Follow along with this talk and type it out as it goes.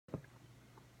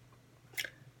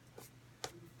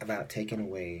about taking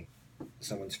away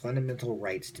someone's fundamental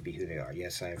rights to be who they are.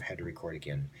 Yes, I've had to record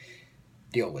again.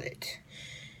 Deal with it.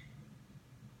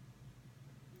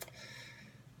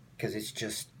 Because it's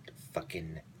just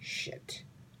fucking shit.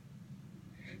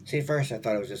 See, at first I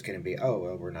thought it was just going to be, oh,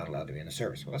 well, we're not allowed to be in the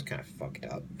service. Well, that's kind of fucked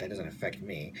up. That doesn't affect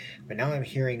me. But now I'm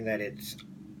hearing that it's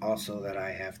also that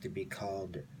I have to be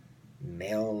called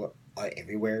male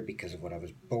everywhere because of what I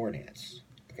was born as.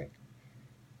 Okay.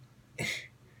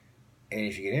 And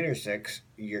if you get intersex,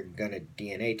 you're going to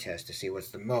DNA test to see what's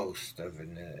the most of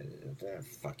an...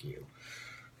 fuck you.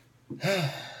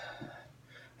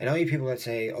 And all you people that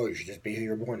say, oh, you should just be who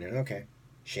you're born in. Okay.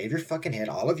 Shave your fucking head,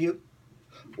 all of you.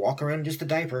 Walk around in just a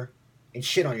diaper and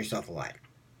shit on yourself a lot.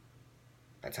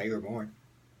 That's how you were born.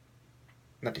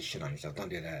 Not to shit on yourself. Don't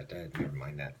do that. Never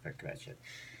mind that. Fuck that shit.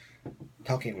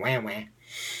 Talking wah-wah.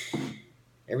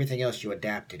 Everything else you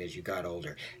adapted as you got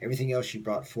older. Everything else you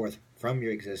brought forth from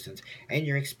your existence and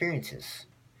your experiences.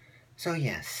 So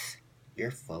yes,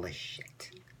 you're full of shit.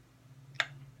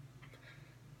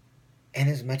 And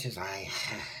as much as I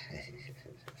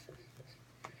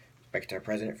respect our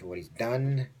president for what he's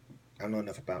done, I don't know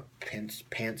enough about Pence,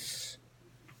 I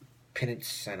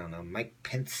don't know, Mike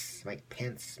Pence,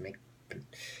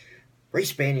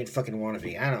 Race Banion fucking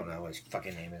wannabe. I don't know what his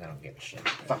fucking name is. I don't give a shit.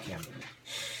 Fuck him.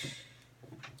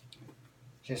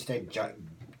 Just stay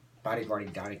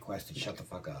bodyguarding Donnie Quest and shut the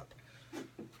fuck up.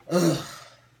 Ugh.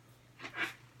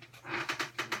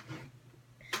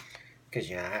 Because,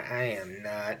 you know, I am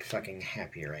not fucking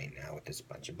happy right now with this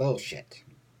bunch of bullshit.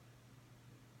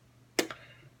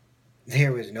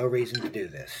 There was no reason to do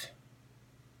this.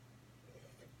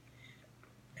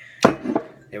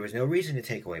 There was no reason to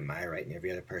take away my right and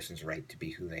every other person's right to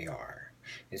be who they are.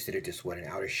 Instead of just what an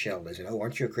outer shell is. And, oh,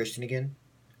 aren't you a Christian again?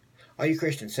 All you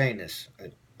Christians saying this,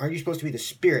 aren't you supposed to be the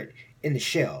spirit in the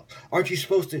shell? Aren't you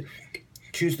supposed to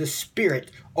choose the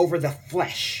spirit over the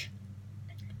flesh?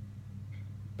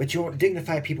 But you won't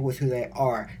dignify people with who they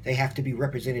are. They have to be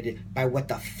represented by what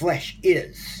the flesh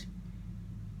is.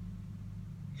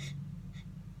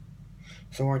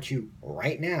 So aren't you,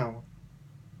 right now,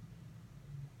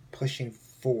 pushing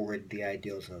forward the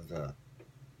ideals of the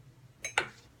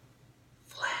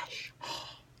flesh?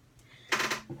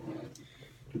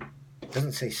 It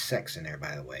doesn't say sex in there,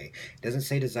 by the way. It doesn't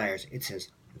say desires. It says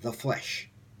the flesh.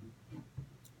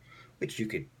 Which you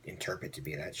could interpret to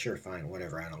be that. Sure, fine,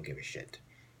 whatever. I don't give a shit.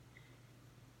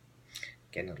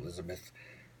 Again, Elizabeth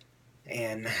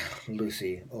and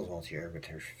Lucy Oswald here with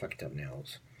her fucked up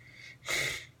nails.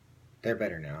 They're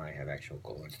better now. I have actual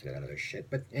gold instead of that other shit.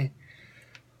 But,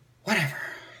 whatever.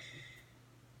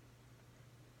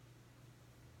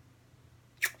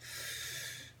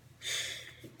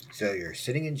 So you're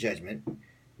sitting in judgment.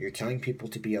 You're telling people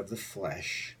to be of the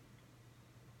flesh.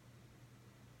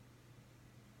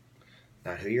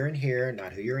 Not who you're in here.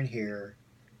 Not who you're in here.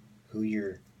 Who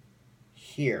you're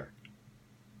here.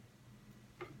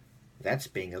 That's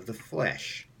being of the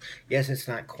flesh. Yes, it's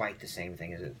not quite the same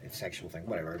thing as a sexual thing,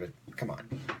 whatever, but come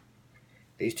on.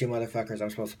 These two motherfuckers, I'm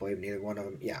supposed to believe neither one of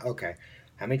them. Yeah, okay.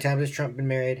 How many times has Trump been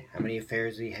married? How many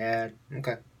affairs has he had?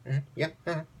 Okay. Yeah,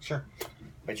 sure.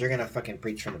 But you're gonna fucking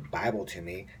preach from the Bible to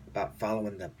me about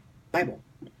following the Bible.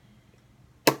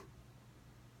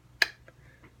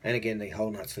 And again, the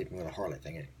whole not sleeping with a harlot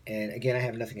thing. And again, I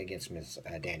have nothing against Ms.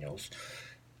 Daniels.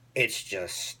 It's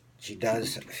just, she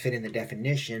does fit in the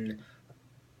definition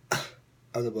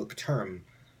of the book term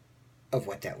of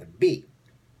what that would be.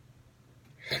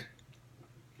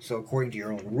 So according to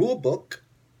your own rule book,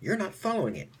 you're not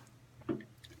following it.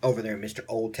 Over there, Mr.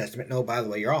 Old Testament. No, by the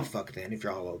way, you're all fucked then if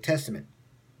you're all Old Testament.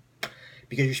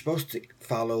 Because you're supposed to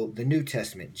follow the New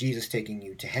Testament, Jesus taking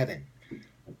you to heaven.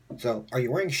 So, are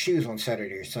you wearing shoes on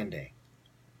Saturday or Sunday?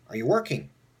 Are you working?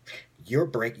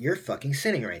 You're fucking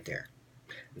sinning right there.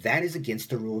 That is against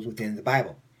the rules within the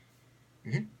Bible.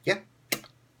 Yep.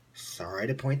 Sorry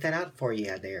to point that out for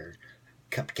you there,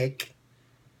 cupcake.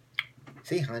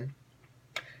 See, hon,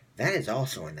 that is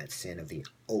also in that sin of the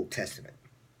Old Testament.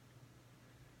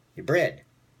 Your bread,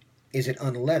 is it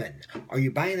unleavened? Are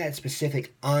you buying that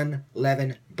specific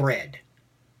unleavened bread?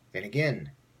 Then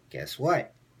again, guess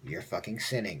what? You're fucking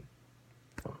sinning.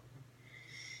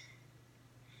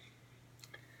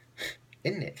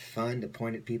 Isn't it fun to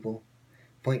point at people?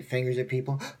 Point fingers at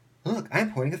people? Look,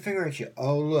 I'm pointing a finger at you.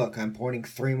 Oh, look, I'm pointing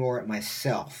 3 more at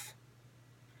myself.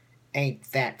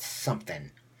 Ain't that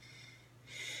something?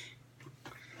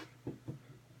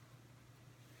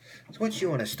 So once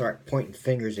you want to start pointing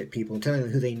fingers at people and telling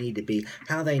them who they need to be,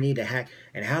 how they need to act,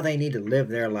 and how they need to live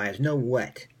their lives, know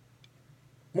what?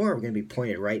 More are going to be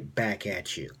pointed right back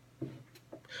at you.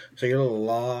 So your little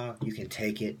law, you can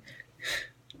take it.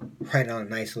 Write it on a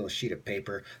nice little sheet of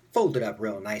paper, fold it up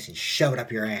real nice, and shove it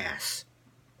up your ass.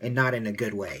 And not in a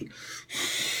good way.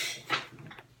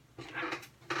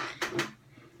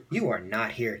 You are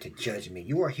not here to judge me.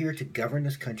 You are here to govern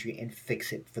this country and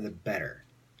fix it for the better.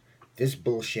 This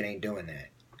bullshit ain't doing that.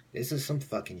 This is some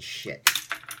fucking shit.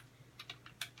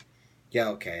 Yeah,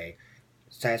 okay.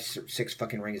 Size 6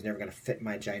 fucking ring is never gonna fit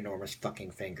my ginormous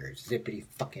fucking fingers. Zippity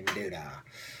fucking doodah.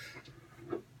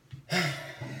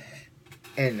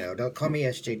 And no, don't call me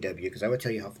SJW, because I would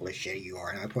tell you how full of shit you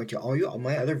are, and I point to all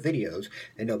my other videos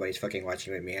that nobody's fucking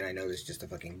watching with me, and I know this is just a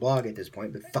fucking blog at this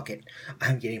point, but fuck it.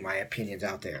 I'm getting my opinions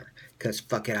out there, because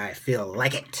fuck it, I feel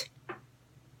like it.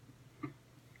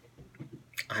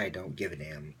 I don't give a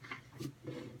damn.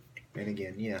 And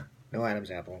again, yeah, no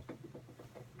Adam's apple.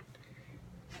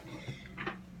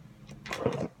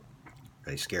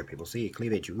 Really scare people. See,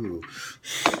 cleavage, ooh.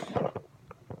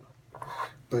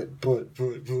 But.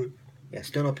 Yeah,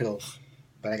 still no pills.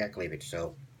 But I got cleavage,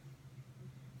 so.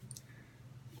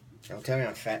 Don't tell me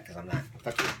I'm fat, because I'm not.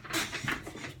 Fuck you.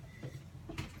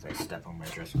 Because I step on my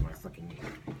dress with my fucking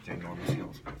ginormous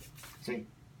heels. See?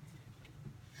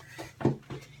 One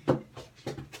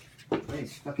of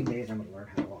these fucking days I'm gonna learn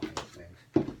how to walk these things.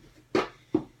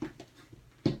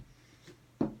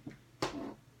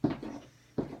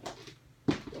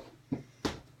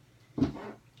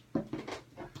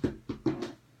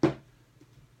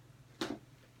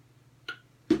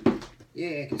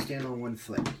 Yeah, I can stand on one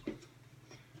foot.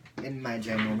 In my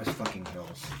ginormous fucking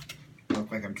heels. I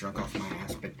look like I'm drunk off my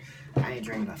ass, but I ain't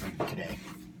drank nothing today.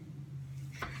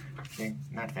 Okay,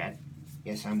 not fat.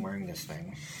 Yes, I'm wearing this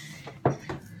thing.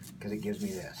 Because it gives me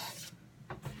this.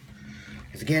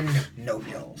 Because again, no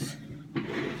pills.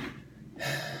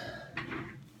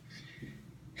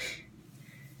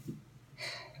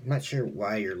 I'm not sure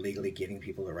why you're legally giving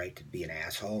people the right to be an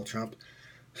asshole, Trump.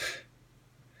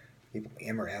 People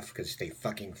M or F because they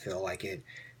fucking feel like it.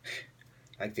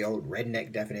 Like the old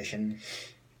redneck definition.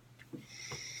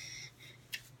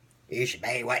 You should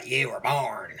be what you were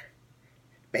born.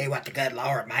 Be what the good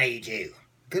Lord made you.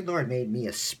 The good Lord made me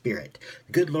a spirit.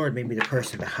 The good Lord made me the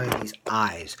person behind these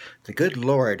eyes. The good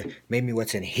Lord made me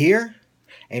what's in here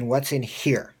and what's in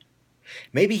here.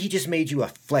 Maybe he just made you a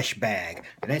flesh bag,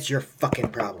 and that's your fucking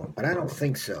problem. But I don't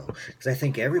think so, because I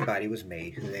think everybody was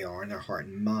made who they are in their heart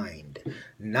and mind.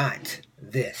 Not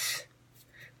this.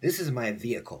 This is my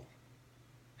vehicle.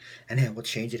 And I will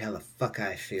change it how the fuck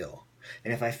I feel.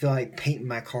 And if I feel like painting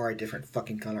my car a different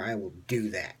fucking color, I will do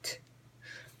that.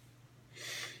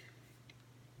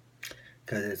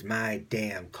 Because it's my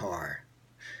damn car.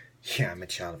 Yeah, I'm a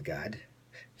child of God.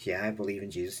 Yeah, I believe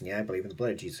in Jesus, and yeah, I believe in the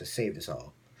blood of Jesus to save us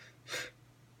all.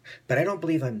 But I don't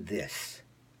believe I'm this.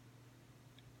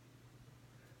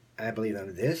 I believe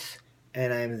I'm this,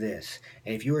 and I'm this.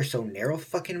 And if you are so narrow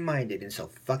fucking minded and so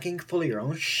fucking full of your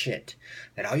own shit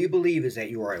that all you believe is that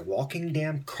you are a walking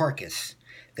damn carcass,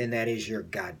 then that is your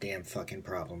goddamn fucking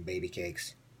problem, baby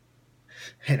cakes.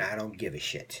 And I don't give a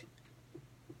shit.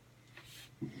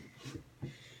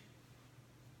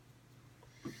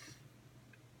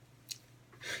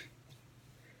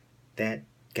 That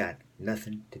got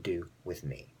nothing to do with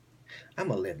me. I'm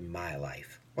gonna live my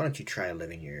life. Why don't you try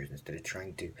living yours instead of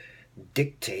trying to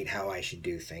dictate how I should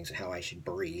do things, how I should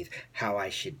breathe, how I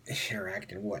should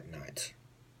interact and whatnot.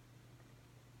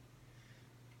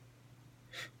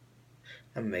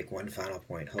 I'm gonna make one final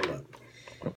point. Hold up.